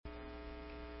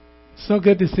So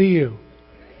good to see you.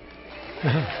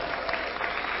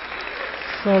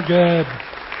 So good.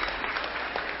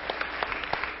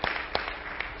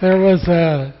 There was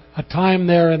a time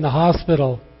there in the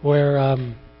hospital where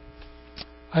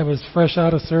I was fresh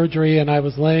out of surgery and I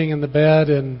was laying in the bed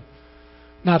and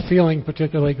not feeling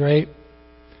particularly great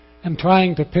and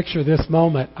trying to picture this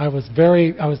moment. I was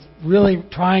really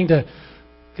trying to,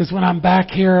 because when I'm back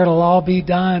here it'll all be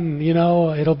done,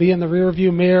 it'll be in the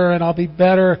rearview mirror and I'll be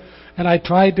better. And I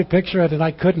tried to picture it and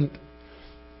I couldn't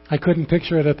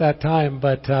picture it at that time,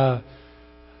 but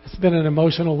it's been an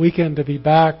emotional weekend to be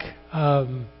back.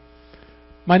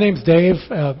 My name's Dave.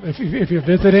 If you're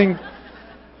visiting,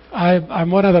 I'm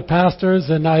one of the pastors,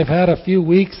 and I've had a few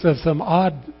weeks of some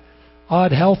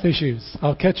odd health issues.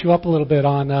 I'll catch you up a little bit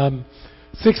on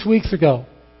 6 weeks ago.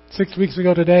 6 weeks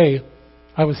ago today,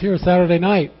 I was here Saturday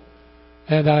night,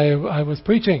 and I was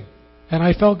preaching, and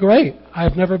I felt great.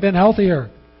 I've never been healthier.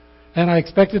 And I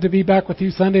expected to be back with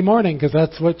you Sunday morning, because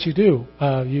that's what you do.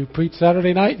 You preach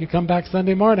Saturday night, you come back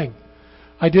Sunday morning.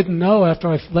 I didn't know after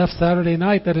I left Saturday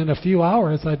night that in a few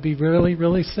hours I'd be really,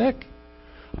 really sick.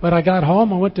 But I got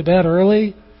home, I went to bed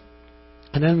early,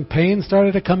 and then pain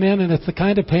started to come in, and it's the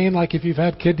kind of pain like if you've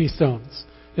had kidney stones.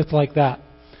 It's like that.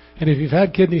 And if you've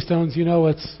had kidney stones, you know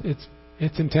it's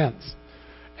intense.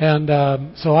 And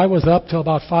so I was up till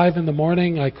about 5 in the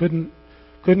morning. I couldn't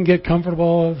get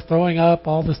comfortable, throwing up,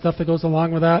 all the stuff that goes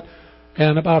along with that.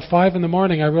 And about 5 in the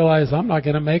morning, I realized I'm not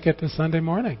going to make it to Sunday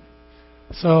morning.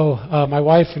 So my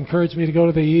wife encouraged me to go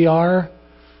to the ER.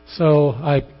 So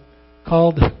I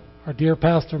called our dear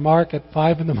Pastor Mark at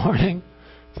 5 in the morning.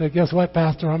 Said, "Guess what,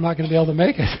 Pastor? I'm not going to be able to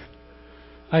make it."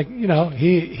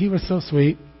 He was so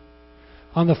sweet.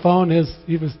 On the phone,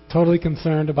 he was totally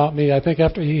concerned about me. I think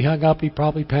after he hung up, he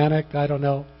probably panicked. I don't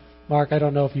know. Mark, I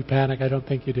don't know if you panic. I don't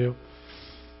think you do.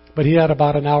 But he had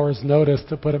about an hour's notice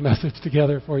to put a message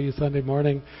together for you Sunday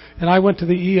morning. And I went to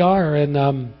the ER, and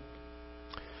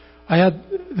I had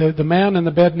the man in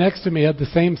the bed next to me had the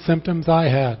same symptoms I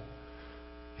had.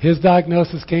 His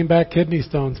diagnosis came back kidney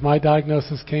stones. My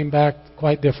diagnosis came back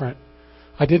quite different.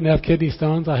 I didn't have kidney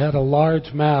stones. I had a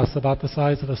large mass about the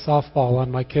size of a softball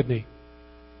on my kidney.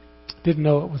 Didn't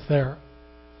know it was there.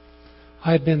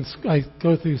 I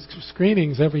go through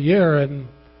screenings every year, and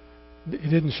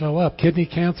it didn't show up. Kidney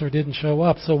cancer didn't show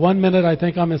up. So one minute I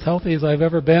think I'm as healthy as I've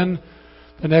ever been.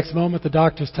 The next moment the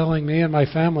doctor's telling me and my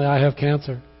family I have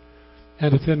cancer.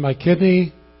 And it's in my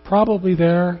kidney, probably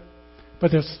there.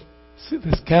 But this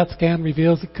CAT scan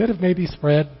reveals it could have maybe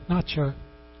spread, not sure.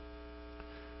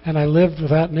 And I lived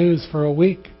with that news for a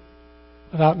week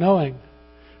without knowing.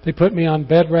 They put me on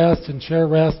bed rest and chair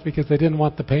rest because they didn't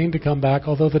want the pain to come back,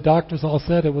 although the doctors all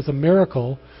said it was a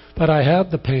miracle that I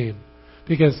had the pain.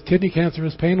 Because kidney cancer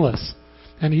is painless,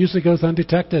 and it usually goes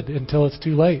undetected until it's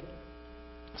too late.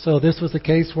 So this was a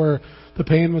case where the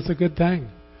pain was a good thing.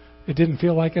 It didn't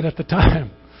feel like it at the time,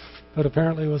 but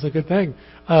apparently it was a good thing.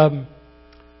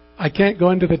 I can't go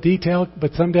into the detail,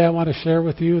 but someday I want to share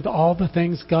with you all the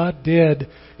things God did.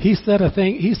 He set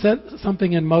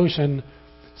something in motion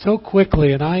so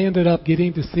quickly, and I ended up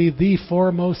getting to see the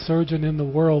foremost surgeon in the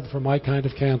world for my kind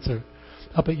of cancer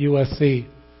up at USC.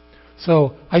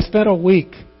 So I spent a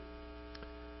week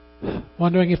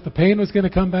wondering if the pain was going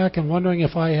to come back and wondering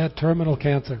if I had terminal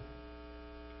cancer.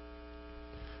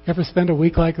 You ever spend a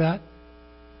week like that?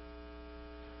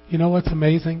 You know what's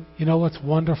amazing? You know what's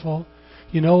wonderful?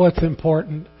 You know what's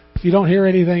important? If you don't hear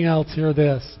anything else, hear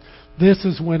this. This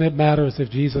is when it matters if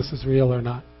Jesus is real or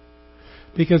not.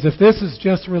 Because if this is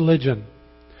just religion,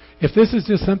 if this is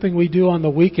just something we do on the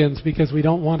weekends because we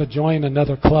don't want to join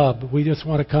another club, we just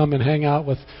want to come and hang out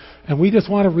with, and we just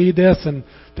want to read this and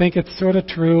think it's sort of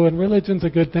true, and religion's a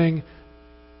good thing.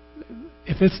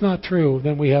 If it's not true,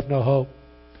 then we have no hope.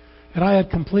 And I had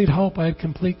complete hope, I had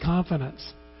complete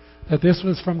confidence that this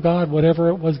was from God, whatever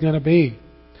it was going to be.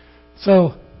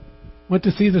 So, went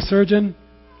to see the surgeon.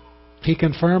 He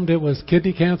confirmed it was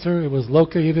kidney cancer. It was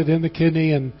located in the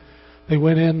kidney, and they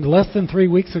went in less than 3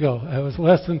 weeks ago. It was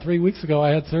less than 3 weeks ago I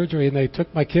had surgery, and they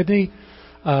took my kidney,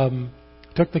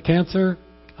 took the cancer.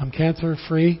 I'm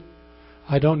cancer-free.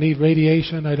 I don't need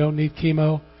radiation. I don't need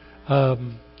chemo.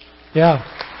 Yeah.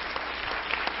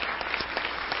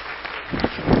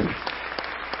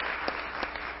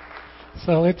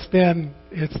 So it's been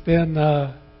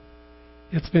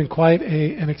quite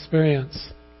an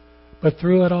experience. But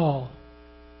through it all,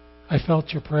 I felt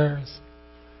your prayers.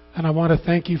 And I want to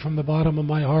thank you from the bottom of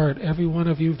my heart. Every one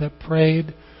of you that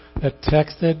prayed, that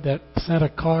texted, that sent a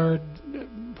card,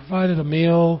 provided a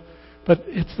meal. But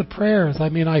it's the prayers. I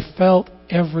mean, I felt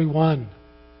every one.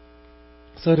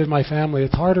 So did my family.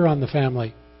 It's harder on the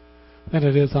family. than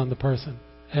it is on the person.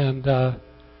 And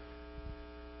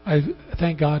I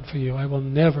thank God for you. I will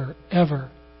never,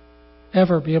 ever,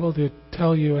 ever be able to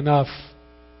tell you enough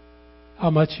how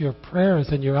much your prayers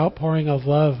and your outpouring of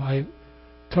love, I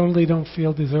totally don't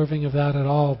feel deserving of that at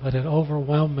all, but it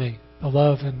overwhelmed me, the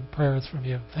love and prayers from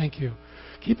you. Thank you.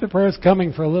 Keep the prayers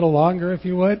coming for a little longer, if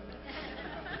you would.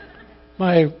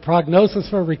 My prognosis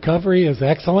for recovery is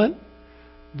excellent,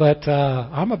 but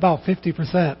I'm about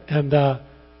 50%, and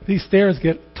these stairs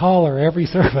get taller every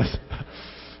service.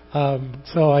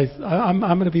 So I'm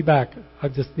going to be back. I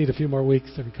just need a few more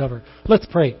weeks to recover. Let's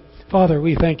pray. Father,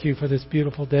 we thank you for this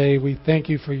beautiful day. We thank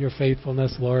you for your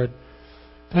faithfulness, Lord.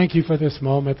 Thank you for this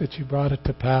moment that you brought it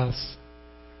to pass.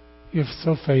 You're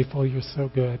so faithful. You're so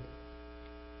good.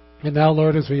 And now,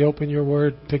 Lord, as we open your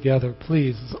word together,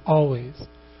 please, as always,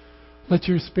 let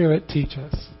your Spirit teach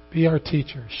us. Be our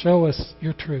teacher. Show us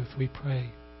your truth, we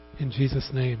pray. In Jesus'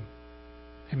 name,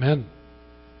 amen.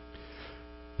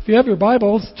 If you have your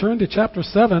Bibles, turn to chapter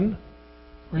 7.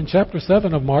 We're in chapter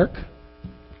 7 of Mark.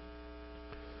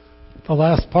 The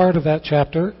last part of that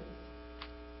chapter,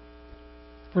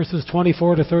 verses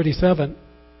 24 to 37.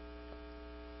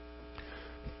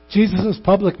 Jesus'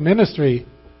 public ministry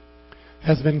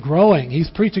has been growing. He's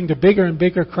preaching to bigger and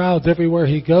bigger crowds everywhere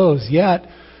he goes, yet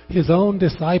his own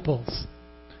disciples,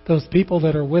 those people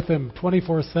that are with him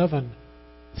 24/7,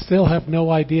 still have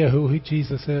no idea who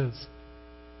Jesus is.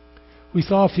 We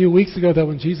saw a few weeks ago that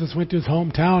when Jesus went to his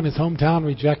hometown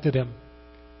rejected him.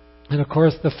 And of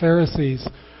course the Pharisees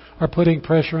are putting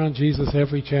pressure on Jesus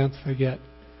every chance they get,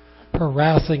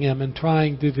 harassing him and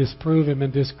trying to disprove him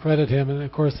and discredit him, and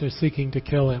of course they're seeking to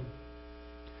kill him.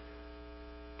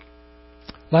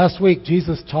 Last week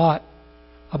Jesus taught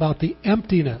about the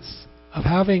emptiness of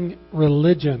having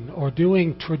religion or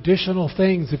doing traditional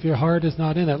things if your heart is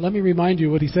not in it. Let me remind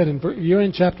you what he said. You're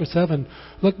in chapter 7.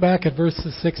 Look back at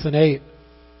verses 6 and 8.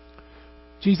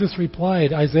 Jesus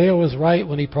replied, Isaiah was right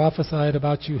when he prophesied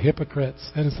about you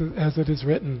hypocrites, as it is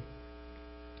written.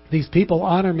 These people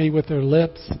honor me with their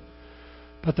lips,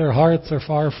 but their hearts are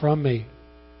far from me.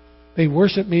 They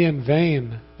worship me in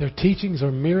vain. Their teachings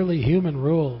are merely human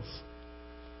rules.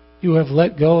 You have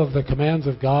let go of the commands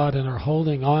of God and are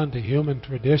holding on to human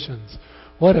traditions.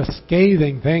 What a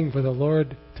scathing thing for the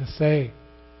Lord to say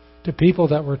to people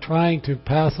that were trying to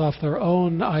pass off their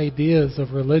own ideas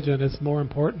of religion as more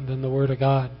important than the Word of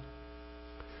God.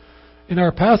 In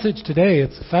our passage today,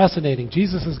 it's fascinating.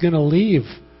 Jesus is going to leave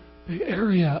the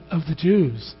area of the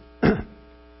Jews,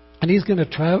 and he's going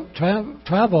to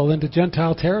travel into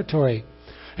Gentile territory,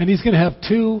 and he's going to have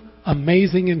two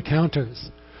amazing encounters.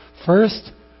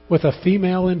 First, with a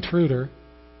female intruder,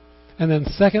 and then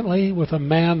secondly, with a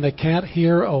man that can't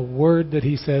hear a word that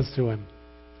he says to him.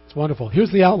 It's wonderful.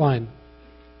 Here's the outline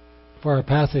for our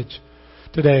passage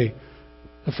today.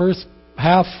 The first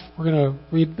half, we're going to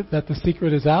read that the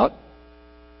secret is out.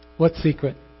 What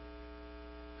secret?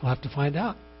 We'll have to find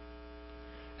out.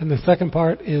 And the second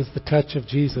part is the touch of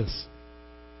Jesus.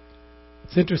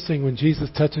 It's interesting, when Jesus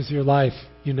touches your life,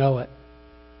 you know it.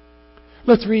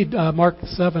 Let's read Mark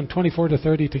 7, 24 to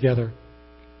 30 together.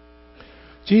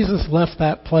 Jesus left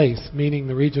that place, meaning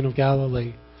the region of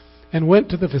Galilee, and went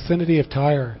to the vicinity of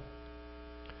Tyre.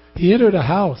 He entered a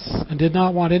house and did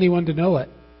not want anyone to know it,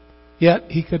 yet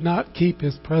he could not keep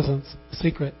his presence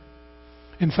secret.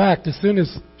 In fact, as soon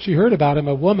as she heard about him,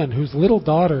 a woman whose little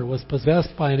daughter was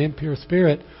possessed by an impure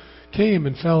spirit came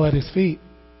and fell at his feet.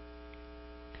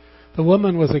 The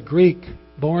woman was a Greek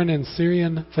born in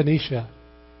Syrian Phoenicia.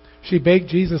 She begged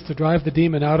Jesus to drive the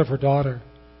demon out of her daughter.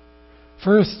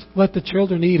 First, let the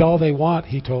children eat all they want,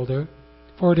 he told her,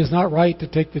 for it is not right to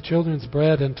take the children's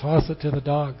bread and toss it to the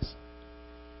dogs.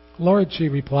 Lord, she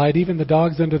replied, even the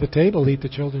dogs under the table eat the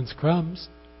children's crumbs.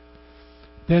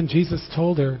 Then Jesus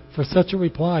told her, for such a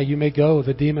reply, you may go,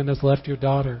 the demon has left your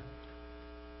daughter.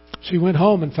 She went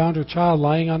home and found her child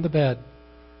lying on the bed,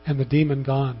 and the demon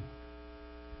gone.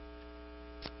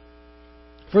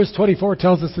 Verse 24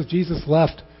 tells us that Jesus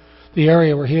left the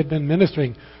area where he had been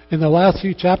ministering. In the last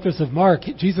few chapters of Mark,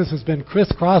 Jesus has been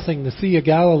crisscrossing the Sea of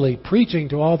Galilee, preaching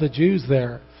to all the Jews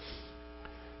there.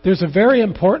 There's a very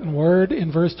important word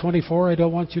in verse 24 I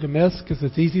don't want you to miss, because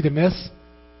it's easy to miss.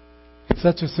 It's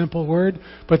such a simple word,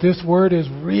 but this word is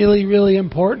really, really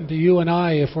important to you and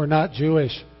I if we're not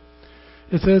Jewish.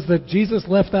 It says that Jesus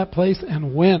left that place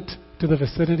and went to the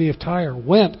vicinity of Tyre.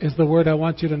 Went is the word I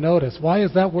want you to notice. Why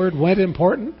is that word went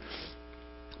important?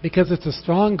 Because it's a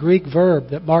strong Greek verb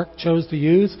that Mark chose to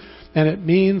use, and it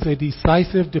means a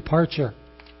decisive departure.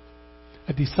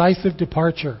 A decisive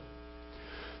departure.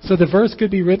 So the verse could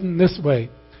be written this way.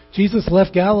 Jesus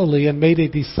left Galilee and made a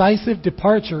decisive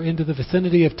departure into the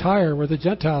vicinity of Tyre where the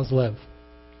Gentiles live.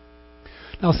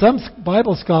 Now, some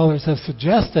Bible scholars have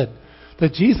suggested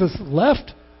that Jesus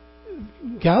left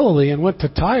Galilee and went to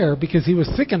Tyre because he was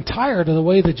sick and tired of the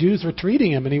way the Jews were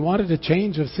treating him, and he wanted a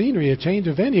change of scenery, a change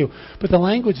of venue. But the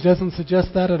language doesn't suggest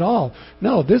that at all.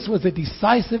 No, this was a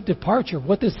decisive departure.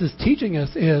 What this is teaching us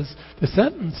is the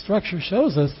sentence structure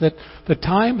shows us that the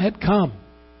time had come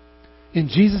in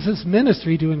Jesus'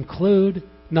 ministry to include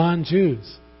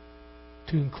non-Jews,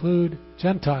 to include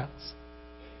Gentiles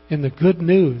in the good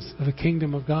news of the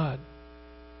kingdom of God.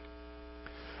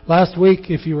 Last week,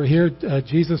 if you were here,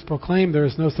 Jesus proclaimed there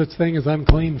is no such thing as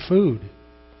unclean food.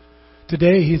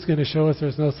 Today, he's going to show us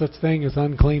there's no such thing as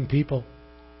unclean people.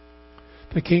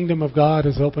 The kingdom of God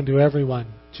is open to everyone,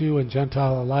 Jew and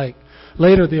Gentile alike.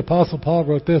 Later, the Apostle Paul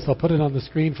wrote this. I'll put it on the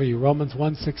screen for you. Romans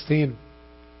 1:16.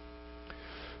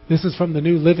 This is from the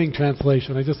New Living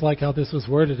Translation. I just like how this was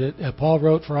worded. Paul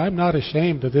wrote, "For I'm not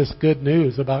ashamed of this good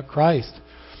news about Christ.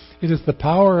 It is the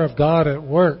power of God at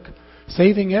work,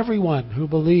 saving everyone who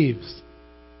believes,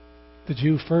 the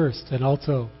Jew first and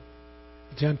also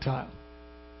the Gentile."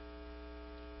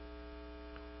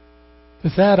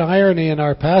 The sad irony in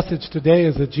our passage today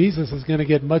is that Jesus is going to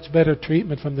get much better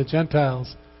treatment from the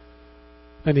Gentiles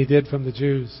than he did from the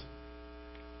Jews.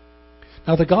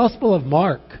 Now, the Gospel of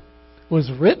Mark was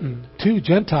written to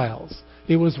Gentiles.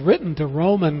 It was written to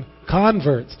Roman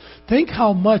converts. Think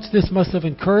how much this must have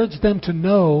encouraged them to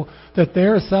know that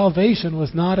their salvation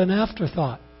was not an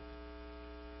afterthought.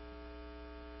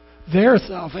 Their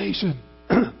salvation,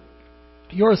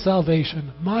 your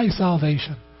salvation, my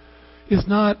salvation, is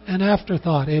not an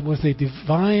afterthought. It was a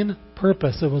divine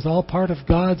purpose. It was all part of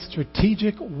God's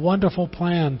strategic, wonderful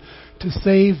plan to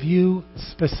save you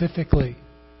specifically.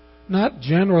 Not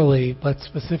generally, but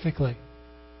specifically.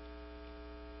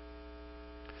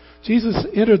 Jesus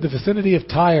entered the vicinity of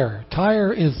Tyre.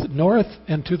 Tyre is north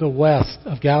and to the west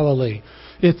of Galilee.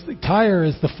 Tyre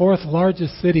is the fourth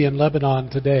largest city in Lebanon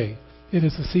today. It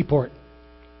is a seaport.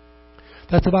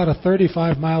 That's about a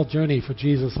 35-mile journey for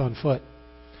Jesus on foot.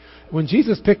 When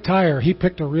Jesus picked Tyre, he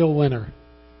picked a real winner.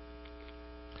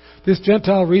 This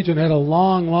Gentile region had a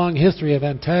long, long history of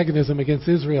antagonism against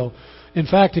Israel. In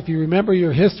fact, if you remember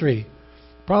your history,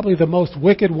 probably the most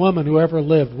wicked woman who ever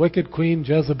lived, wicked Queen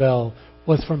Jezebel,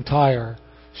 was from Tyre.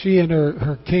 She and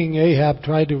her king Ahab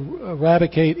tried to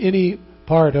eradicate any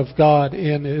part of God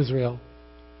in Israel.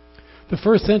 The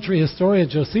first century historian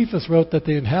Josephus wrote that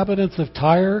the inhabitants of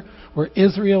Tyre were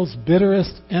Israel's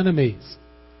bitterest enemies.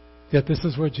 Yet this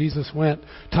is where Jesus went.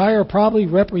 Tyre probably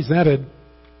represented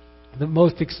the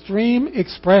most extreme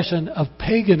expression of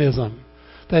paganism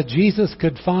that Jesus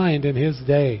could find in his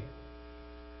day.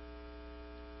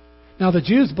 Now, the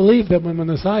Jews believed that when the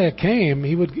Messiah came,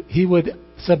 he would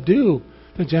subdue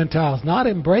the Gentiles, not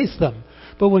embrace them.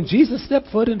 But when Jesus stepped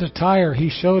foot into Tyre, he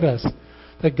showed us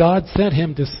that God sent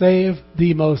him to save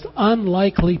the most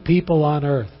unlikely people on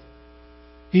earth,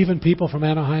 even people from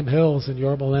Anaheim Hills and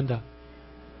Yorba Linda.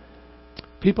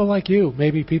 People like you,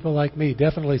 maybe people like me,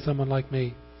 definitely someone like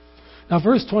me. Now,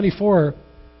 verse 24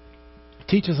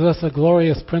 teaches us a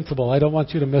glorious principle. I don't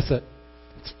want you to miss it.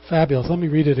 It's fabulous. Let me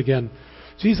read it again.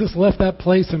 Jesus left that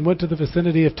place and went to the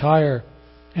vicinity of Tyre,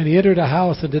 and he entered a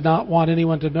house and did not want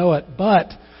anyone to know it,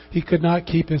 but he could not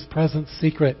keep his presence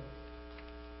secret.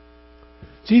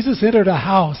 Jesus entered a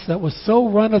house that was so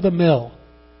run-of-the-mill.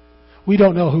 We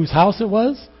don't know whose house it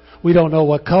was. We don't know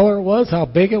what color it was, how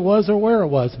big it was, or where it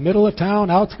was. Middle of town,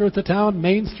 outskirts of town,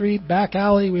 main street, back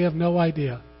alley, we have no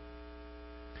idea.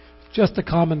 Just a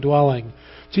common dwelling.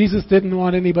 Jesus didn't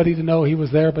want anybody to know he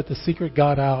was there, but the secret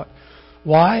got out.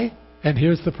 Why? And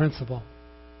here's the principle.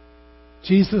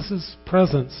 Jesus'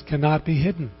 presence cannot be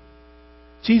hidden.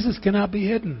 Jesus cannot be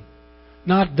hidden.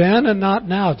 Not then and not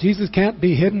now. Jesus can't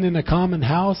be hidden in a common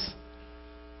house,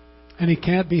 and he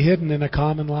can't be hidden in a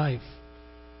common life.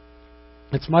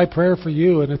 It's my prayer for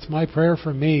you, and it's my prayer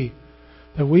for me,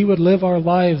 that we would live our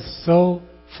lives so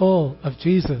full of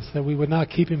Jesus that we would not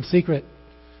keep him secret.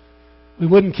 We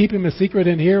wouldn't keep him a secret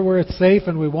in here where it's safe,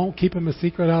 and we won't keep him a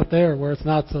secret out there where it's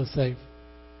not so safe.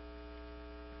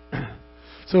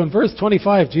 So in verse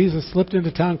 25, Jesus slipped into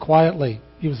town quietly.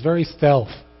 He was very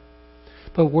stealth.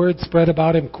 But word spread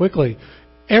about him quickly.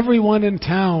 Everyone in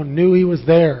town knew he was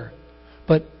there,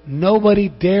 but nobody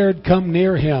dared come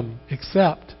near him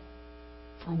except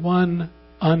for one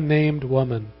unnamed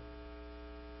woman.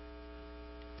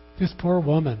 This poor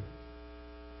woman.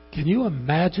 Can you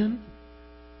imagine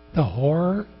the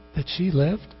horror that she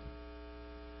lived?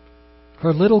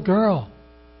 Her little girl,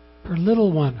 her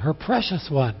little one, her precious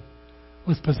one,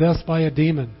 was possessed by a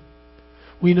demon.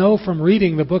 We know from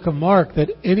reading the book of Mark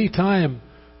that any time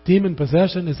demon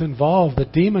possession is involved, the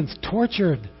demons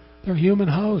tortured their human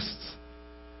hosts.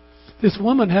 This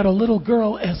woman had a little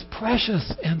girl as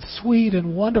precious and sweet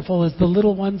and wonderful as the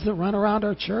little ones that run around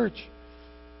our church.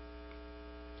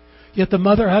 Yet the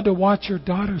mother had to watch her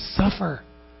daughter suffer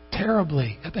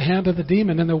terribly at the hand of the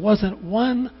demon, and there wasn't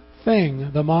one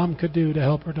thing the mom could do to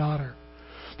help her daughter.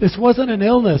 This wasn't an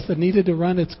illness that needed to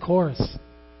run its course.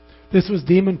 This was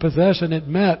demon possession. It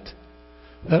meant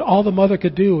that all the mother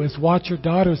could do is watch her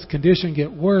daughter's condition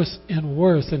get worse and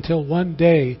worse until one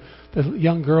day the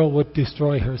young girl would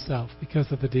destroy herself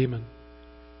because of the demon.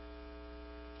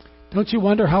 Don't you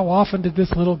wonder how often did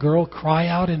this little girl cry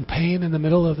out in pain in the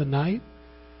middle of the night?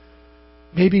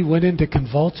 Maybe went into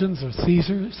convulsions or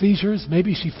seizures.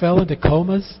 Maybe she fell into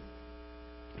comas.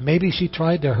 Maybe she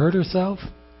tried to hurt herself.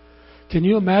 Can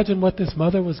you imagine what this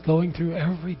mother was going through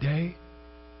every day?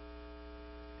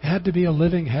 It had to be a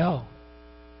living hell.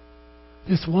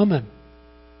 This woman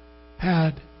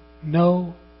had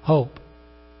no hope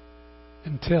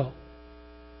until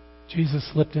Jesus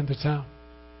slipped into town.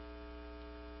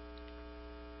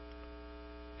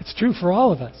 It's true for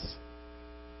all of us.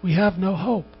 We have no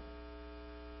hope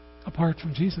apart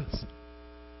from Jesus.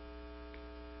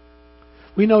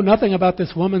 We know nothing about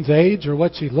this woman's age or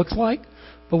what she looks like,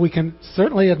 but we can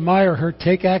certainly admire her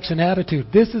take-action attitude.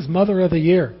 This is Mother of the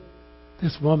Year,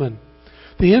 this woman.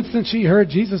 The instant she heard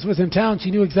Jesus was in town,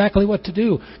 she knew exactly what to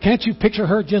do. Can't you picture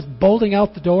her just bolting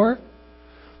out the door?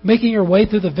 Making her way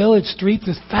through the village streets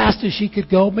as fast as she could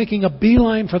go, making a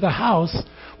beeline for the house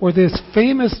where this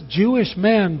famous Jewish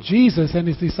man, Jesus, and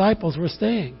his disciples were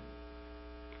staying.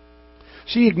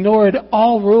 She ignored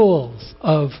all rules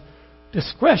of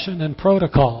discretion and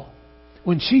protocol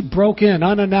when she broke in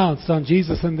unannounced on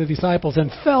Jesus and the disciples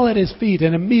and fell at his feet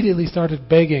and immediately started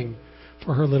begging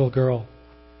for her little girl.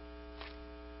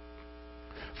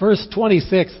 Verse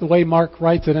 26, the way Mark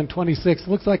writes it in 26,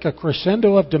 looks like a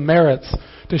crescendo of demerits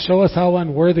to show us how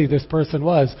unworthy this person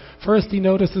was. First, he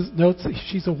notes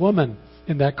she's a woman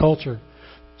in that culture.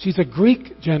 She's a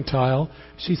Greek Gentile.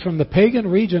 She's from the pagan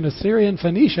region of Syria and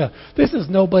Phoenicia. This is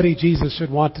nobody Jesus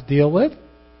should want to deal with.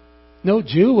 No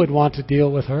Jew would want to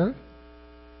deal with her.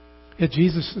 Yet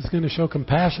Jesus is going to show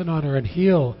compassion on her and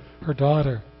heal her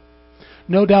daughter.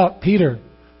 No doubt Peter,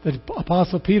 the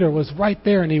Apostle Peter, was right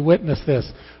there and he witnessed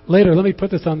this. Later, let me put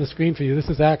this on the screen for you. This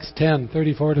is Acts 10,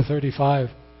 34 to 35.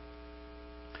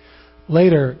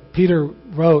 Later, Peter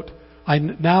wrote, I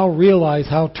now realize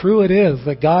how true it is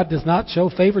that God does not show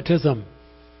favoritism,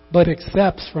 but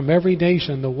accepts from every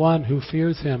nation the one who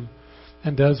fears him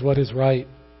and does what is right.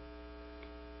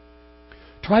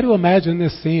 Try to imagine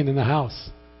this scene in the house.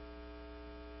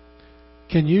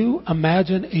 Can you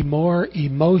imagine a more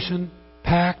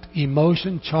emotion-packed,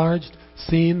 emotion-charged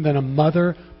scene than a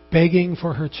mother begging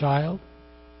for her child?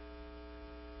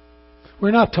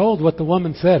 We're not told what the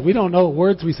woman said. We don't know what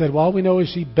words we said. All we know is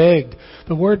she begged.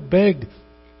 The word begged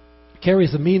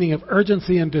carries the meaning of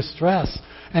urgency and distress,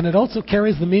 and it also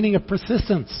carries the meaning of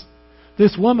persistence.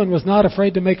 This woman was not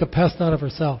afraid to make a pest out of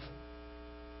herself.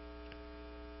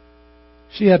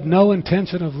 She had no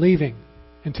intention of leaving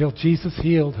until Jesus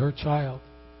healed her child.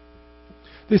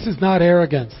 This is not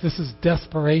arrogance. This is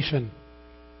desperation.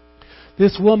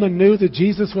 This woman knew that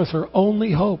Jesus was her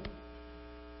only hope.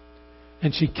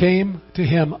 And she came to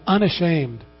him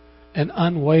unashamed and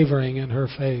unwavering in her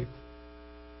faith.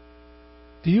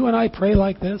 Do you and I pray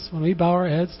like this when we bow our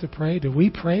heads to pray? Do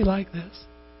we pray like this?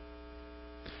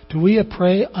 Do we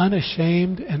pray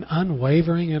unashamed and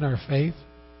unwavering in our faith?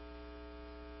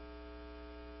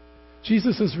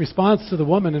 Jesus' response to the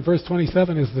woman in verse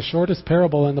 27 is the shortest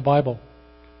parable in the Bible.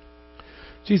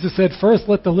 Jesus said, first,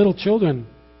 let the little children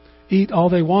eat all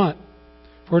they want,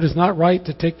 for it is not right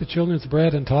to take the children's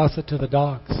bread and toss it to the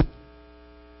dogs.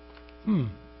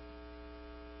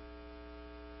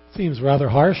 Seems rather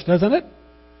harsh, doesn't it?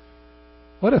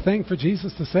 What a thing for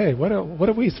Jesus to say. What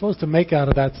are we supposed to make out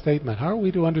of that statement? How are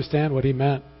we to understand what he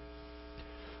meant?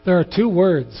 There are two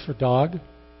words for dog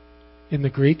in the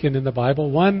Greek and in the Bible.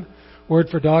 One word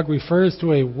for dog refers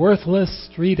to a worthless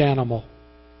street animal.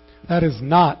 That is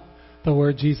not the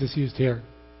word Jesus used here.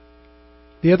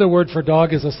 The other word for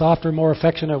dog is a softer, more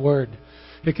affectionate word.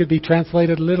 It could be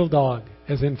translated little dog,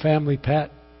 as in family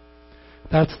pet.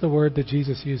 That's the word that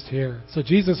Jesus used here. So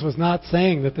Jesus was not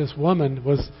saying that this woman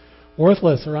was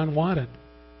worthless or unwanted.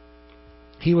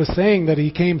 He was saying that he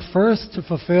came first to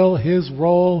fulfill his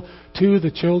role to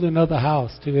the children of the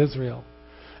house, to Israel,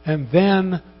 and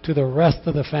then to the rest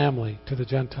of the family, to the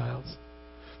Gentiles.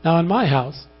 Now in my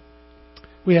house,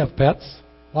 we have pets,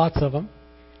 lots of them.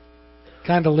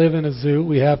 Kind of live in a zoo.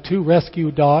 We have 2 rescue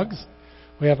dogs.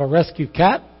 We have a rescue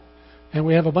cat, and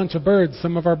we have a bunch of birds.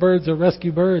 Some of our birds are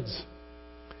rescue birds.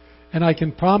 And I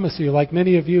can promise you, like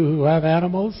many of you who have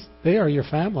animals, they are your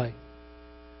family.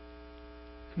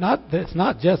 It's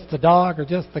not just the dog or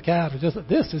just the cat.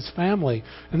 This is family.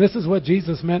 And this is what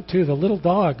Jesus meant too. The little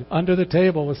dog under the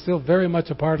table was still very much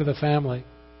a part of the family.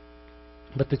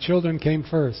 But the children came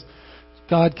first.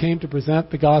 God came to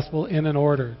present the gospel in an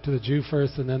order, to the Jew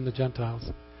first and then the Gentiles.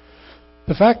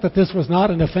 The fact that this was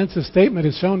not an offensive statement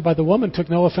is shown by the woman took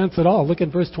no offense at all. Look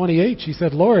at verse 28. She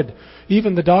said, Lord,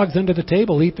 even the dogs under the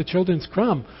table eat the children's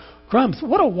crumbs.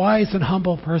 What a wise and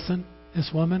humble person,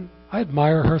 this woman. I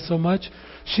admire her so much.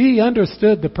 She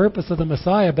understood the purpose of the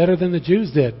Messiah better than the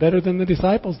Jews did, better than the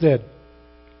disciples did.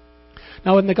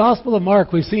 Now, in the Gospel of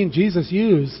Mark, we've seen Jesus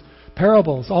use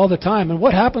parables all the time. And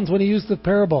what happens when he used the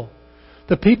parable?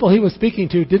 The people he was speaking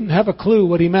to didn't have a clue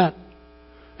what he meant.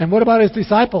 And what about his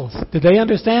disciples? Did they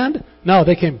understand? No,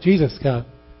 they came, Jesus,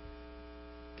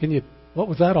 what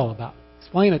was that all about?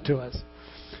 Explain it to us.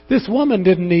 This woman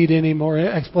didn't need any more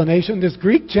explanation. This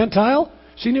Greek Gentile,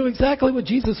 she knew exactly what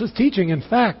Jesus was teaching. In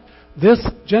fact, this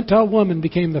Gentile woman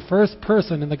became the first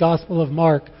person in the Gospel of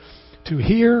Mark to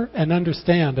hear and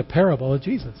understand a parable of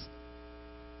Jesus.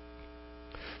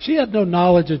 She had no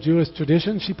knowledge of Jewish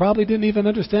tradition. She probably didn't even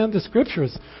understand the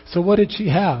Scriptures. So what did she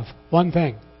have? One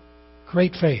thing.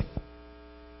 Great faith.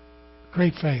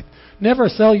 Great faith. Never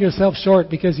sell yourself short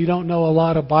because you don't know a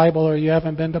lot of Bible or you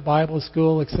haven't been to Bible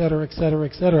school, etc., etc.,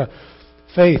 etc.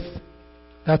 Faith.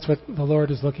 That's what the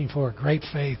Lord is looking for. Great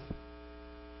faith.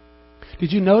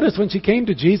 Did you notice when she came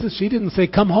to Jesus, she didn't say,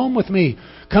 come home with me.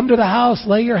 Come to the house.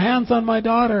 Lay your hands on my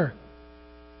daughter.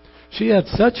 She had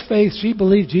such faith, she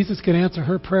believed Jesus could answer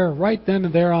her prayer right then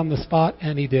and there on the spot,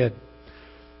 and he did.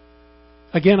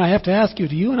 Again, I have to ask you,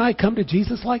 do you and I come to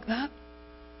Jesus like that?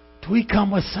 Do we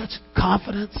come with such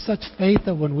confidence, such faith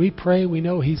that when we pray we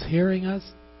know he's hearing us?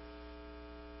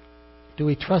 Do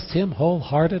we trust him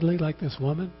wholeheartedly like this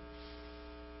woman?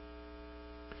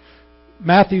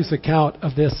 Matthew's account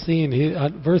of this scene,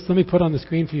 let me put on the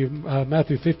screen for you,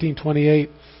 Matthew 15:28.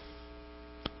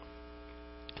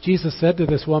 Jesus said to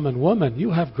this woman, Woman, you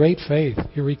have great faith.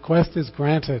 Your request is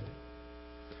granted.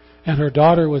 And her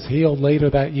daughter was healed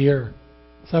later that year.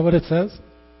 Is that what it says?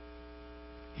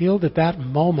 Healed at that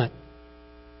moment.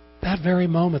 That very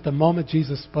moment, the moment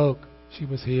Jesus spoke, she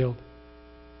was healed.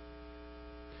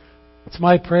 It's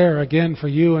my prayer again for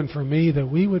you and for me that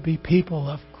we would be people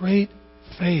of great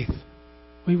faith.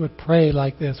 We would pray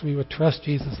like this. We would trust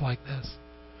Jesus like this.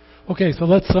 Okay, so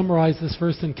let's summarize this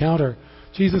first encounter.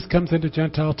 Jesus comes into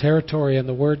Gentile territory and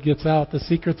the word gets out. The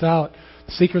secret's out.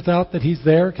 The secret's out that he's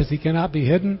there because he cannot be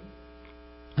hidden.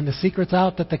 And the secret's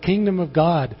out that the kingdom of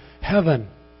God, heaven,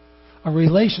 a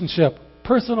relationship,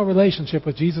 personal relationship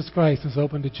with Jesus Christ is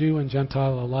open to Jew and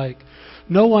Gentile alike.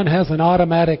 No one has an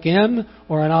automatic in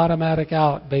or an automatic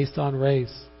out based on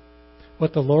race.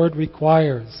 What the Lord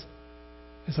requires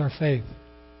is our faith.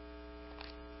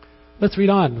 Let's read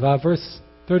on, verse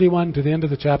 31 to the end of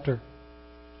the chapter.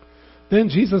 Then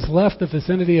Jesus left the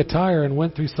vicinity of Tyre and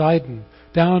went through Sidon,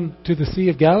 down to the Sea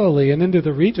of Galilee and into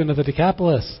the region of the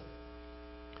Decapolis.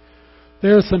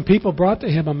 There some people brought to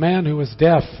him a man who was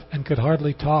deaf and could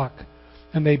hardly talk,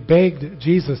 and they begged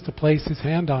Jesus to place his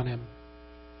hand on him.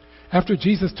 After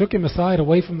Jesus took him aside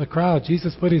away from the crowd,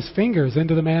 Jesus put his fingers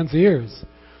into the man's ears.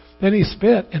 Then he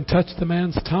spit and touched the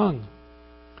man's tongue.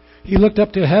 He looked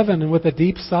up to heaven and with a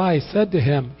deep sigh said to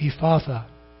him, Ephphatha,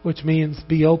 which means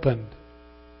be opened.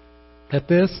 At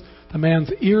this, the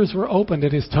man's ears were opened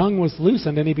and his tongue was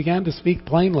loosened and he began to speak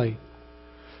plainly.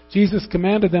 Jesus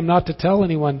commanded them not to tell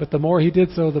anyone, but the more he did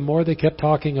so, the more they kept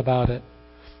talking about it.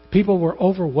 People were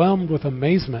overwhelmed with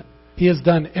amazement. He has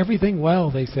done everything well,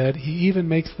 they said. He even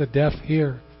makes the deaf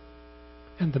hear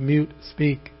and the mute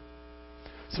speak.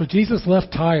 So Jesus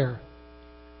left Tyre.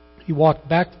 He walked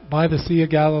back by the Sea of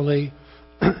Galilee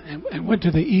and went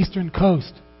to the eastern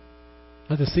coast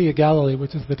of the Sea of Galilee,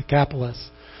 which is the Decapolis.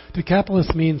 Decapolis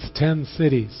means 10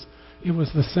 cities. It was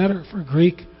the center for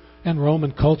Greek and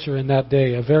Roman culture in that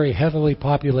day, a very heavily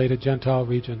populated Gentile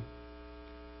region.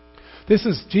 This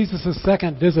is Jesus'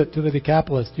 second visit to the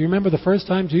Decapolis. Do you remember the first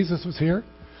time Jesus was here?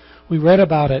 We read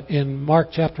about it in Mark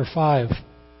chapter 5.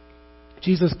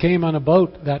 Jesus came on a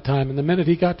boat that time, and the minute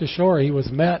he got to shore, he was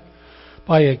met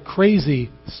by a crazy,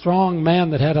 strong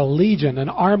man that had a legion, an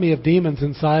army of demons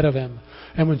inside of him.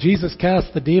 And when Jesus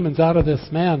cast the demons out of this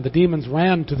man, the demons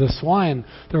ran to the swine.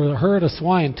 There was a herd of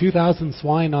swine, 2,000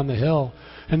 swine on the hill.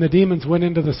 And the demons went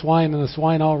into the swine, and the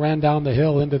swine all ran down the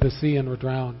hill into the sea and were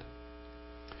drowned.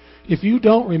 If you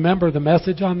don't remember the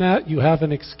message on that, you have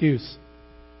an excuse.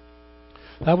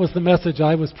 That was the message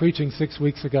I was preaching 6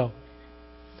 weeks ago.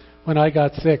 when I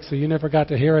got sick, so you never got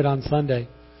to hear it on Sunday.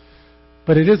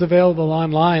 But it is available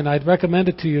online. I'd recommend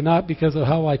it to you not because of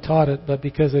how I taught it, but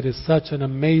because it is such an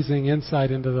amazing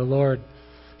insight into the Lord.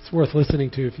 It's worth listening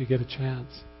to if you get a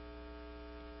chance.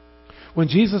 When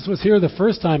Jesus was here the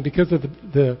first time, because of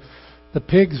the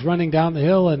pigs running down the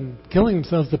hill and killing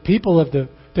themselves, the people of the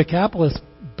Decapolis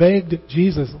begged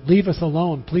Jesus, leave us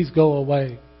alone, please go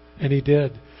away. And he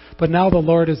did. But now the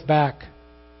Lord is back.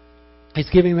 He's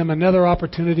giving them another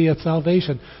opportunity at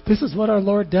salvation. This is what our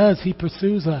Lord does. He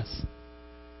pursues us.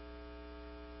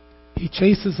 He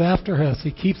chases after us.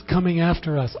 He keeps coming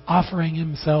after us, offering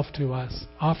himself to us,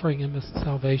 offering him his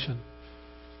salvation.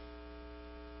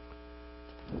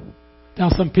 Now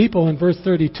some people in verse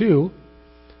 32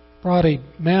 brought a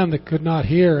man that could not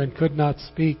hear and could not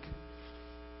speak.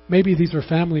 Maybe these were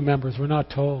family members, we're not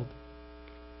told.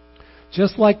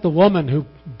 Just like the woman who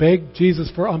begged Jesus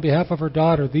on behalf of her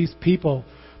daughter, these people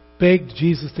begged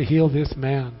Jesus to heal this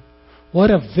man.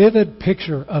 What a vivid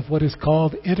picture of what is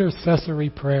called intercessory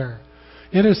prayer.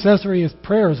 Intercessory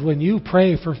prayer is when you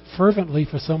pray fervently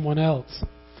for someone else.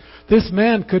 This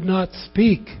man could not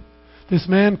speak. This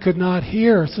man could not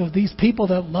hear. So these people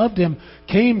that loved him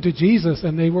came to Jesus,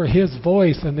 and they were his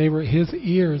voice and they were his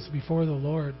ears before the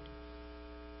Lord.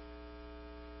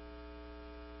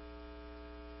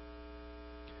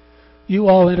 You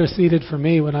all interceded for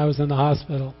me when I was in the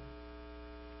hospital.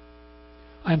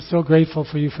 I'm so grateful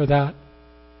for you for that.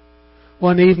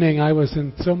 One evening I was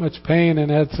in so much pain and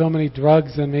had so many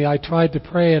drugs in me. I tried to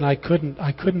pray and I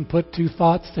couldn't put two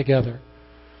thoughts together.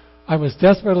 I was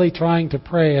desperately trying to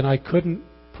pray and I couldn't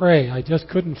pray. I just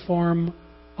couldn't form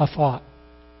a thought.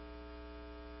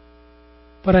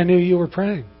 But I knew you were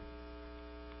praying.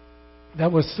 I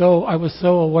was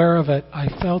so aware of it. I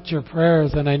felt your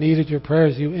prayers and I needed your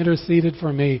prayers. You interceded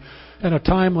for me. At a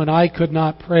time when I could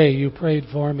not pray, you prayed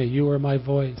for me. You were my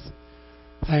voice.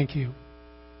 Thank you.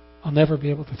 I'll never be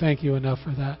able to thank you enough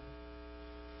for that.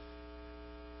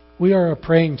 We are a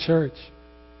praying church.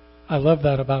 I love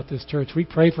that about this church. We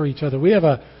pray for each other. We have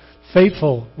a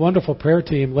faithful, wonderful prayer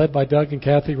team led by Doug and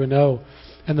Kathy Renault.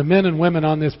 And the men and women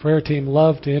on this prayer team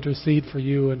love to intercede for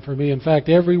you and for me. In fact,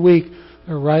 every week,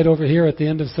 they're right over here at the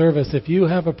end of service. If you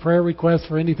have a prayer request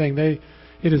for anything, it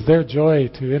is their joy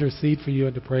to intercede for you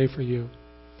and to pray for you.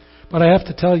 But I have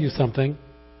to tell you something.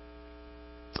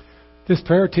 This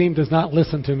prayer team does not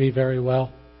listen to me very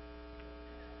well.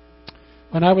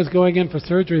 When I was going in for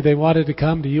surgery, they wanted to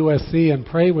come to USC and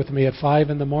pray with me at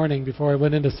 5 in the morning before I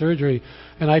went into surgery.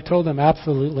 And I told them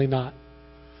absolutely not.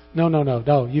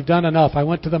 No. You've done enough. I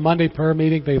went to the Monday prayer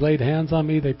meeting. They laid hands on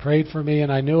me. They prayed for me.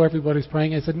 And I knew everybody was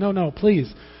praying. I said, no,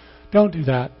 please, don't do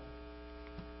that.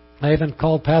 I even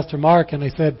called Pastor Mark and I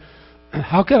said,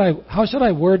 how should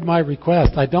I word my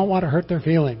request? I don't want to hurt their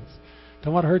feelings.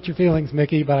 Don't want to hurt your feelings,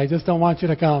 Mickey, but I just don't want you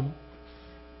to come.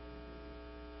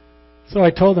 So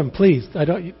I told them, please,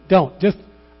 don't. Just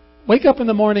wake up in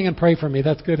the morning and pray for me.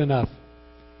 That's good enough.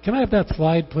 Can I have that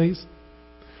slide, please?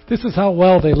 This is how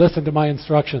well they listen to my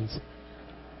instructions.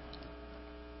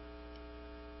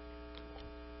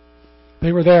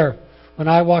 They were there. When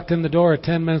I walked in the door at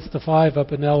 10 minutes to 5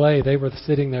 up in L.A., they were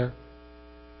sitting there.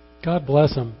 God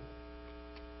bless them.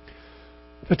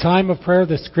 The time of prayer,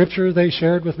 the scripture they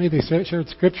shared with me, they shared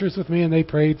scriptures with me and they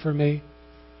prayed for me.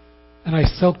 And I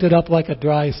soaked it up like a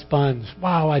dry sponge.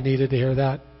 Wow, I needed to hear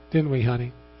that. Didn't we,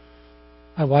 honey?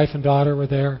 My wife and daughter were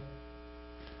there.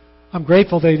 I'm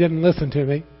grateful they didn't listen to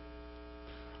me.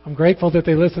 I'm grateful that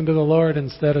they listened to the Lord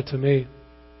instead of to me.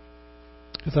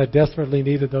 Because I desperately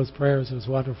needed those prayers. It was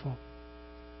wonderful.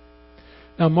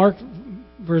 Now, Mark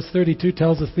verse 32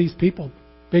 tells us these people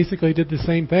basically did the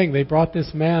same thing. They brought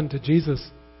this man to Jesus.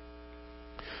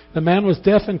 The man was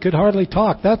deaf and could hardly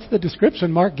talk. That's the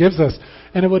description Mark gives us.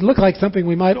 And it would look like something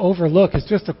we might overlook. It's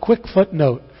just a quick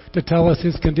footnote to tell us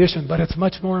his condition, but it's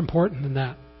much more important than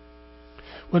that.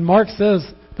 When Mark says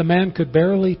the man could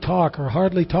barely talk or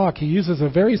hardly talk, he uses a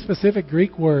very specific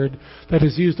Greek word that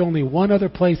is used only one other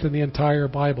place in the entire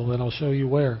Bible, and I'll show you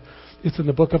where. It's in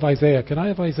the book of Isaiah. Can I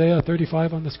have Isaiah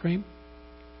 35 on the screen?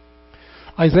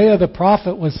 Isaiah the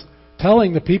prophet was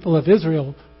telling the people of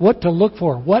Israel what to look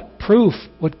for, what proof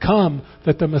would come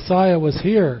that the Messiah was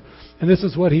here. And this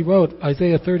is what he wrote,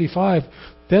 Isaiah 35.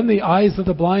 Then the eyes of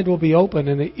the blind will be open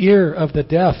and the ear of the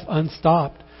deaf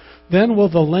unstopped. Then will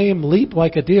the lame leap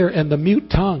like a deer and the mute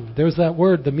tongue, there's that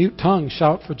word, the mute tongue,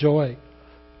 shout for joy.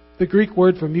 The Greek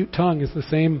word for mute tongue is the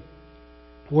same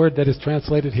word that is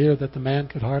translated here, that the man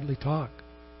could hardly talk.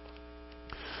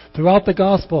 Throughout the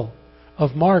gospel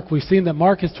of Mark, we've seen that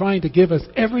Mark is trying to give us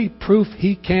every proof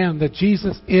he can that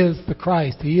Jesus is the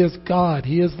Christ. He is God.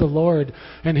 He is the Lord.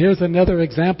 And here's another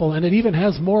example. And it even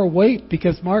has more weight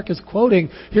because Mark is quoting,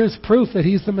 here's proof that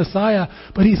he's the Messiah,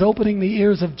 but he's opening the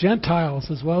ears of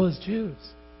Gentiles as well as Jews.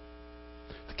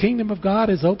 The kingdom of God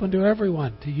is open to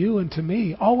everyone, to you and to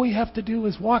me. All we have to do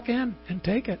is walk in and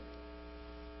take it.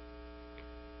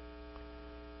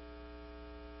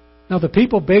 Now the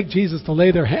people begged Jesus to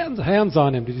lay their hands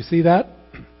on him. Did you see that?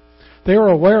 They were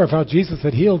aware of how Jesus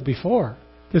had healed before.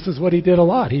 This is what he did a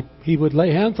lot. He would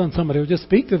lay hands on somebody, or just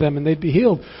speak to them, and they'd be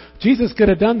healed. Jesus could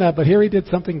have done that, but here he did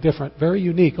something different, very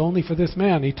unique, only for this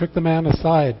man. He took the man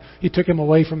aside. He took him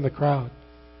away from the crowd.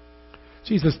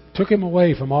 Jesus took him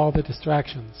away from all the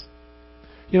distractions.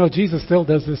 You know, Jesus still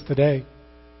does this today.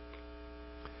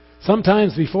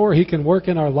 Sometimes before he can work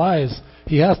in our lives,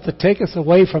 he has to take us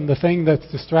away from the thing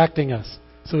that's distracting us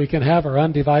so we can have our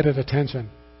undivided attention.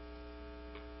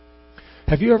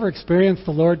 Have you ever experienced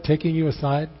the Lord taking you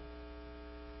aside?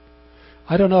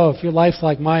 I don't know if your life's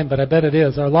like mine, but I bet it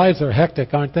is. Our lives are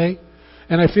hectic, aren't they?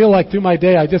 And I feel like through my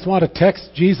day, I just want to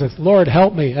text Jesus, Lord,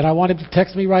 help me. And I want him to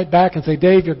text me right back and say,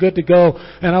 Dave, you're good to go.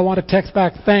 And I want to text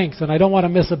back, thanks. And I don't want to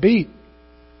miss a beat.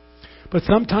 But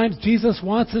sometimes Jesus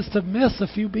wants us to miss a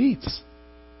few beats.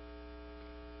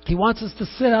 He wants us to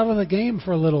sit out of the game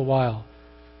for a little while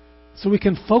so we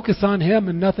can focus on him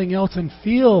and nothing else and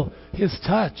feel his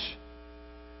touch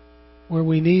where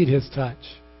we need his touch.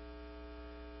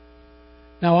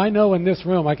 Now, I know in this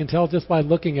room, I can tell just by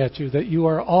looking at you, that you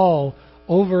are all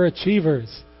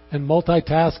overachievers and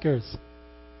multitaskers.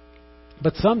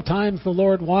 But sometimes the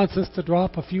Lord wants us to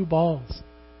drop a few balls.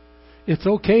 It's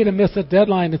okay to miss a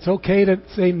deadline. It's okay to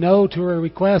say no to a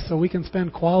request so we can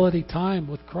spend quality time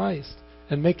with Christ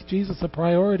and make Jesus a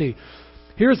priority.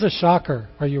 Here's a shocker.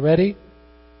 Are you ready?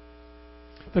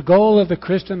 The goal of the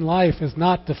Christian life is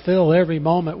not to fill every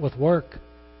moment with work.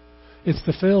 It's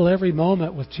to fill every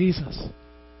moment with Jesus.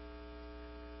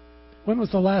 When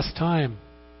was the last time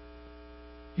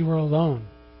you were alone?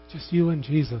 Just you and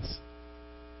Jesus.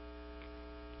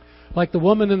 Like the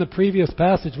woman in the previous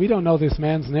passage, we don't know this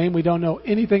man's name. We don't know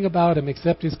anything about him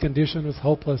except his condition was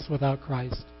hopeless without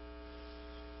Christ.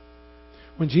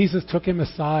 When Jesus took him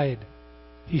aside,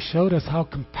 he showed us how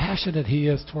compassionate he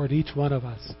is toward each one of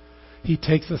us. He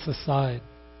takes us aside.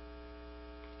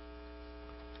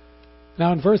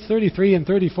 Now in verse 33 and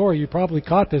 34, you probably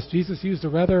caught this. Jesus used a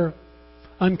rather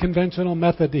unconventional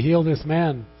method to heal this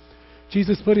man.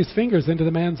 Jesus put his fingers into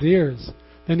the man's ears.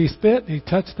 Then he spit and he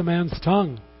touched the man's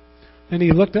tongue. Then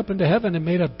he looked up into heaven and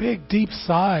made a big, deep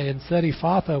sigh and said,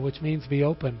 Ephphatha, which means be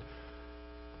opened.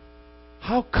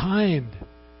 How kind,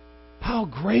 how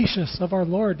gracious of our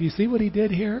Lord. Do you see what he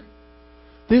did here?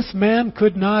 This man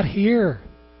could not hear.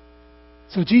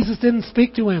 So Jesus didn't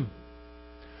speak to him.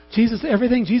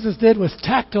 Everything Jesus did was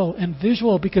tactile and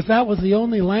visual because that was the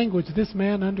only language this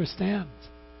man understands.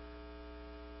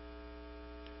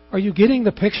 Are you getting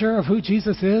the picture of who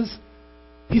Jesus is?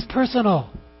 He's personal.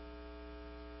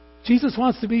 Jesus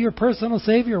wants to be your personal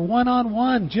Savior,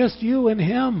 one-on-one, just you and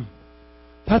him.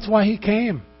 That's why he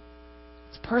came.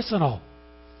 It's personal.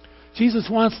 Jesus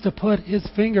wants to put his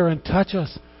finger and touch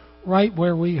us right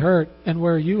where we hurt, and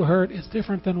where you hurt is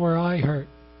different than where I hurt.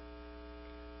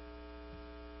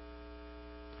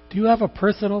 Do you have a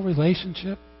personal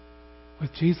relationship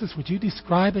with Jesus? Would you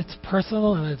describe it's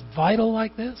personal and it's vital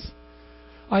like this?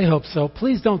 I hope so.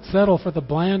 Please don't settle for the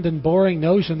bland and boring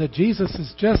notion that Jesus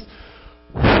is just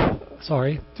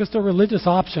a religious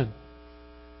option.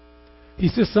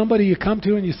 He's just somebody you come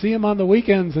to and you see him on the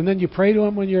weekends and then you pray to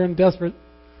him when you're in desperate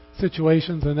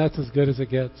situations, and that's as good as it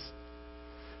gets.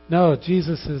 No,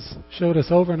 Jesus has showed us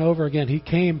over and over again he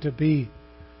came to be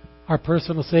our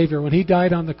personal Savior. When he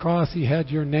died on the cross, he had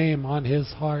your name on his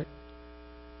heart.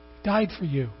 He died for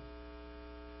you.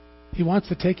 He wants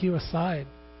to take you aside.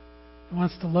 He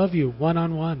wants to love you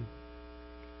one-on-one.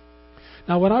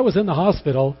 Now, when I was in the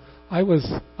hospital, I was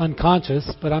unconscious,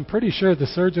 but I'm pretty sure the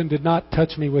surgeon did not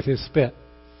touch me with his spit.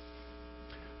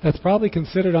 That's probably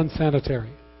considered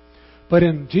unsanitary. But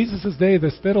in Jesus' day,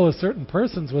 the spittle of certain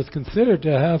persons was considered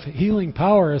to have healing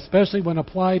power, especially when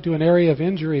applied to an area of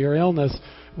injury or illness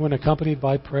when accompanied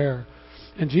by prayer.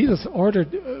 And Jesus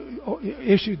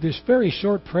issued this very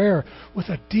short prayer with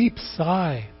a deep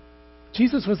sigh.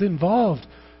 Jesus was involved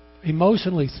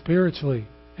emotionally, spiritually,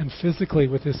 and physically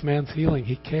with this man's healing.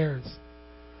 He cares.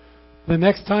 The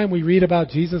next time we read about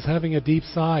Jesus having a deep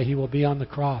sigh, he will be on the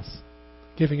cross,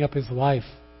 giving up his life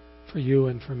for you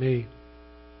and for me.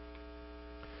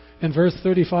 In verse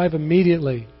 35,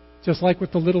 immediately, just like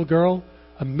with the little girl,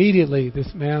 immediately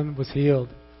this man was healed.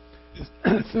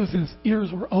 It says his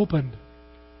ears were opened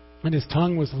and his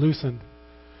tongue was loosened.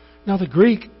 Now the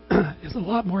Greek is a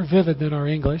lot more vivid than our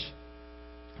English.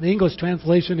 The English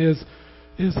translation is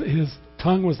his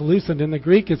tongue was loosened. In the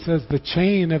Greek it says the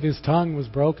chain of his tongue was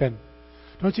broken.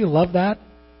 Don't you love that?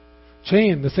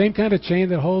 Chain, the same kind of chain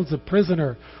that holds a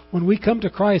prisoner. When we come to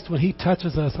Christ, when he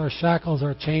touches us, our shackles,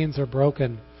 our chains are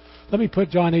broken. Let me put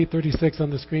John 8:36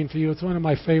 on the screen for you. It's one of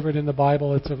my favorite in the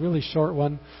Bible. It's a really short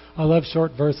one. I love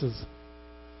short verses.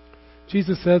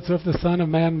 Jesus said, "So if the Son of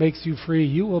Man makes you free,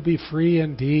 you will be free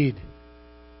indeed."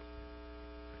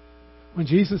 When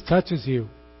Jesus touches you,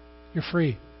 you're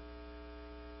free.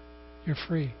 You're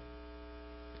free.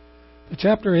 The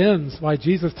chapter ends by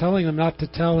Jesus telling them not to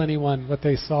tell anyone what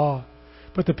they saw.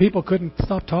 But the people couldn't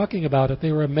stop talking about it.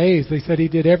 They were amazed. They said he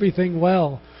did everything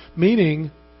well,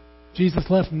 meaning Jesus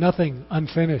left nothing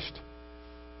unfinished,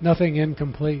 nothing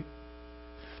incomplete.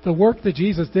 The work that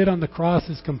Jesus did on the cross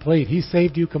is complete. He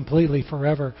saved you completely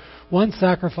forever. One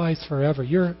sacrifice forever.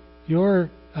 Your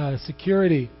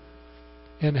security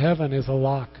in heaven is a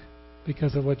lock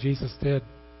because of what Jesus did.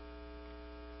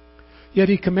 Yet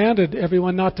he commanded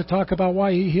everyone not to talk about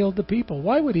why he healed the people.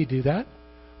 Why would he do that?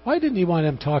 Why didn't he want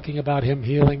them talking about him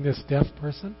healing this deaf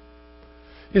person?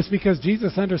 It's because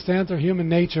Jesus understands our human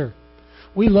nature.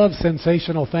 We love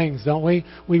sensational things, don't we?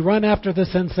 We run after the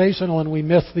sensational and we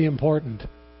miss the important.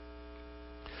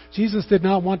 Jesus did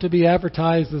not want to be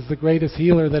advertised as the greatest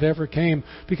healer that ever came,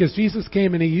 because Jesus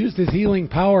came and he used his healing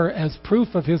power as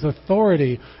proof of his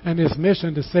authority and his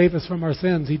mission to save us from our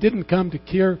sins. He didn't come to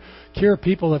cure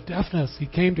people of deafness. He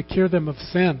came to cure them of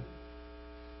sin.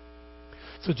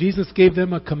 So Jesus gave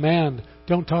them a command.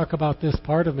 Don't talk about this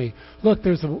part of me. Look,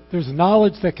 there's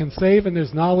knowledge that can save and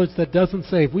there's knowledge that doesn't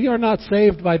save. We are not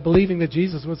saved by believing that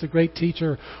Jesus was a great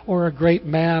teacher or a great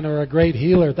man or a great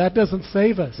healer. That doesn't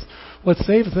save us. What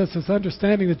saves us is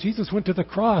understanding that Jesus went to the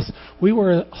cross. We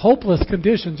were in a hopeless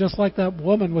condition, just like that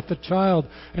woman with the child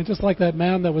and just like that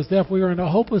man that was deaf. We were in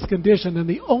a hopeless condition, and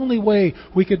the only way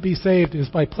we could be saved is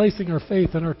by placing our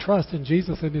faith and our trust in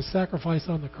Jesus and his sacrifice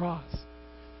on the cross.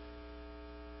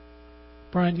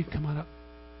 Brian, you can come on up.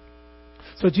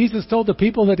 So Jesus told the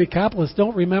people at Decapolis,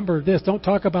 don't remember this, don't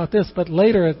talk about this, but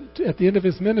later at the end of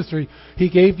his ministry, he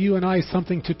gave you and I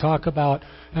something to talk about.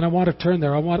 And I want to turn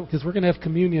there, because we're going to have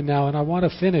communion now, and I want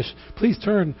to finish. Please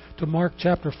turn to Mark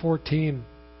chapter 14,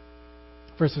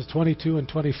 verses 22 and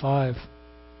 25.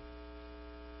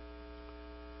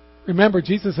 Remember,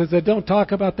 Jesus has said, don't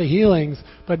talk about the healings,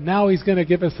 but now he's going to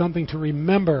give us something to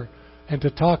remember and to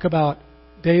talk about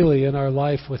daily in our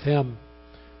life with him.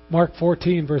 Mark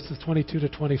 14, verses 22 to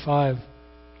 25.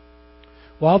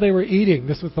 While they were eating,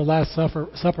 this was the Last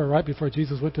Supper right before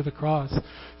Jesus went to the cross,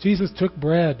 Jesus took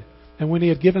bread, and when he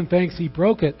had given thanks, he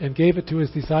broke it and gave it to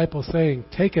his disciples, saying,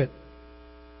 "Take it,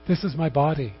 this is my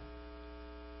body."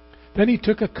 Then he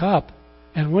took a cup,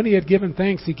 and when he had given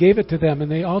thanks, he gave it to them,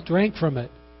 and they all drank from it.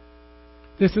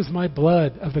 "This is my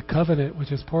blood of the covenant,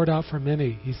 which is poured out for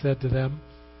many," he said to them.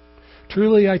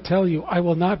 "Truly I tell you, I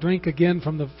will not drink again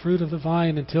from the fruit of the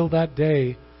vine until that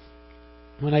day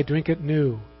when I drink it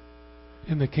new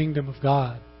in the kingdom of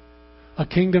God." A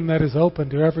kingdom that is open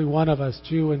to every one of us,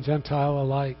 Jew and Gentile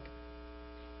alike.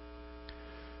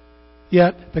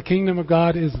 Yet, the kingdom of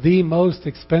God is the most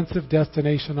expensive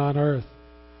destination on earth,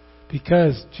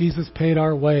 because Jesus paid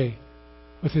our way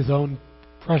with his own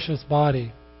precious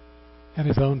body and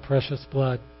his own precious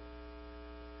blood.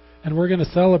 And we're going to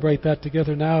celebrate that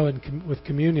together now with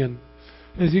communion.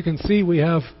 As you can see, we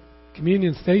have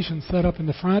communion stations set up in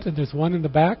the front, and there's one in the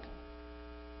back.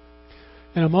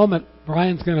 In a moment,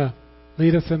 Brian's going to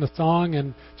lead us in a song,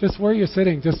 and just where you're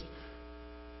sitting, just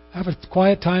have a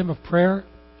quiet time of prayer.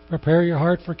 Prepare your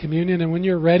heart for communion, and when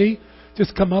you're ready,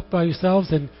 just come up by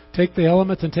yourselves and take the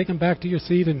elements and take them back to your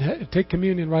seat and take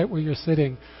communion right where you're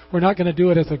sitting. We're not going to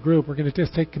do it as a group. We're going to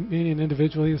just take communion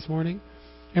individually this morning.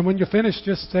 And when you're finished,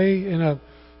 just stay in a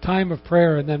time of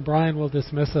prayer, and then Brian will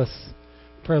dismiss us.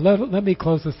 Prayer. Let me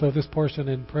close this portion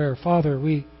in prayer. Father,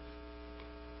 we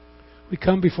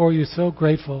come before you so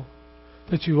grateful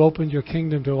that you opened your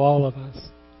kingdom to all of us.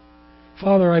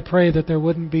 Father, I pray that there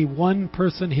wouldn't be one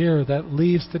person here that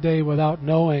leaves today without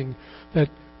knowing that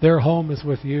their home is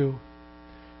with you.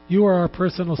 You are our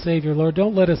personal Savior, Lord.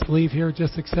 Don't let us leave here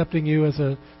just accepting you as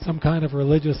some kind of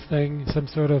religious thing, some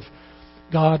sort of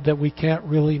God that we can't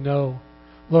really know.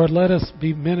 Lord, let us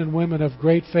be men and women of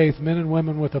great faith, men and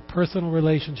women with a personal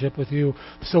relationship with you,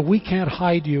 so we can't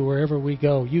hide you wherever we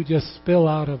go. You just spill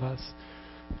out of us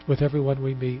with everyone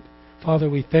we meet. Father,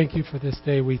 we thank you for this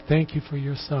day. We thank you for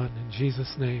your Son. In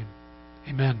Jesus' name,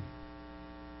 amen.